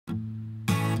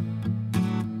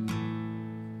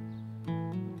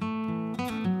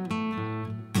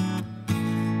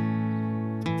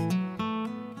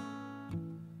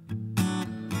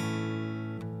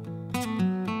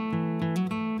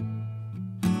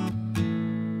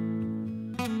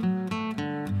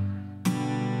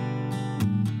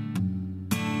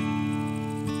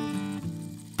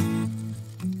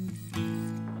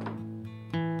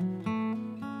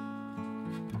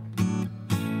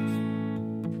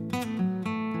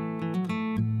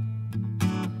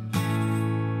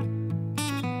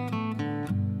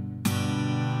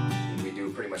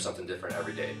something different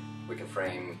every day. We can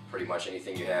frame pretty much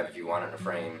anything you have if you want it in a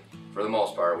frame. For the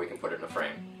most part, we can put it in a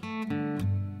frame.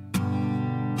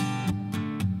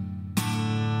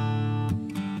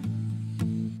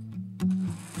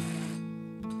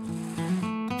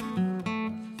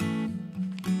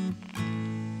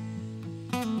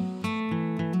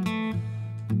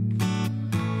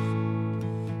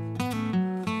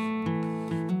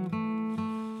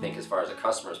 I think as far as a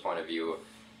customer's point of view,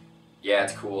 yeah,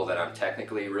 it's cool that I'm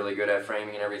technically really good at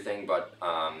framing and everything, but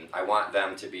I want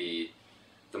them to be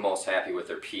the most happy with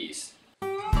their piece.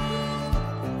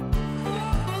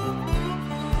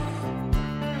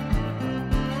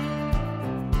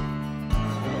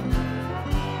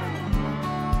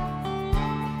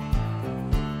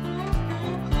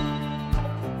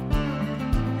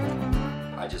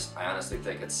 I honestly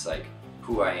think it's like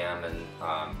who I am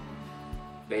and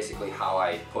basically how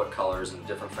I put colors and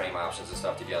different frame options and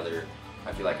stuff together.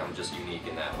 I feel like I'm just unique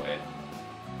in that way.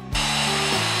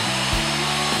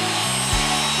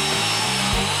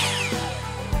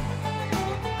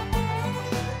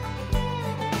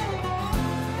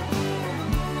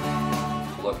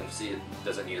 Look and see,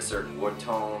 does it need a certain wood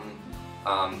tone?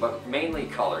 But mainly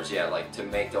colors, yeah, like to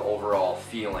make the overall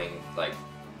feeling like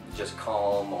just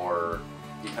calm, or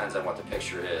depends on what the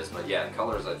picture is. But yeah,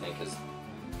 colors I think is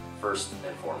first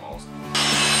and foremost.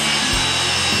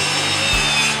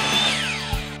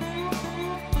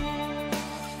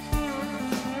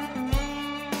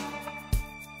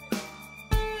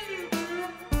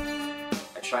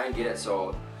 I try and get it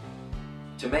so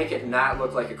to make it not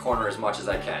look like a corner as much as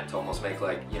I can, to almost make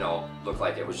like, you know, look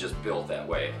like it was just built that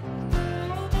way.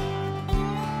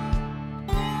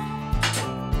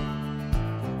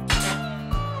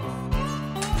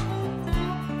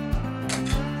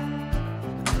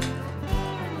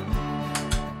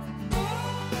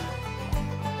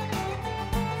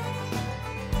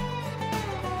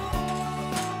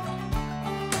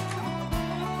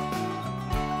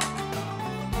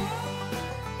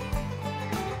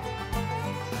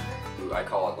 I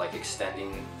call it like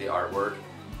extending the artwork.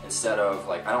 Instead of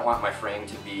like, I don't want my frame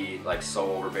to be like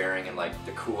so overbearing and like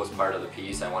the coolest part of the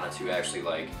piece. I want it to actually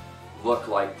like look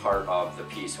like part of the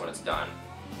piece when it's done.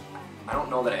 I don't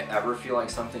know that I ever feel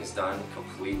like something's done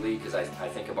completely, because I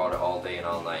think about it all day and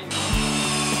all night.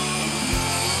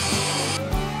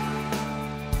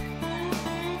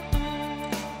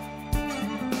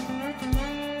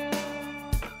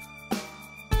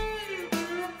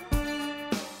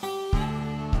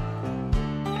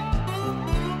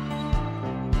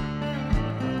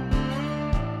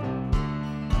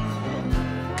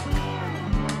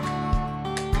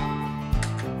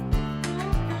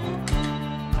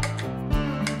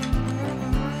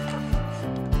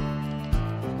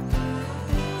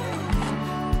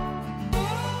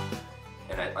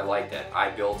 I like that.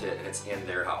 I built it and it's in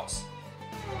their house.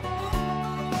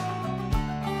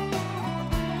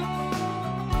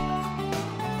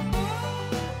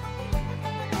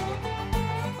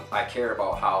 I care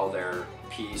about how their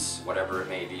piece, whatever it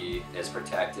may be, is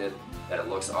protected, that it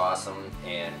looks awesome,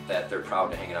 and that they're proud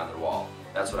to hang it on their wall.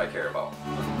 That's what I care about.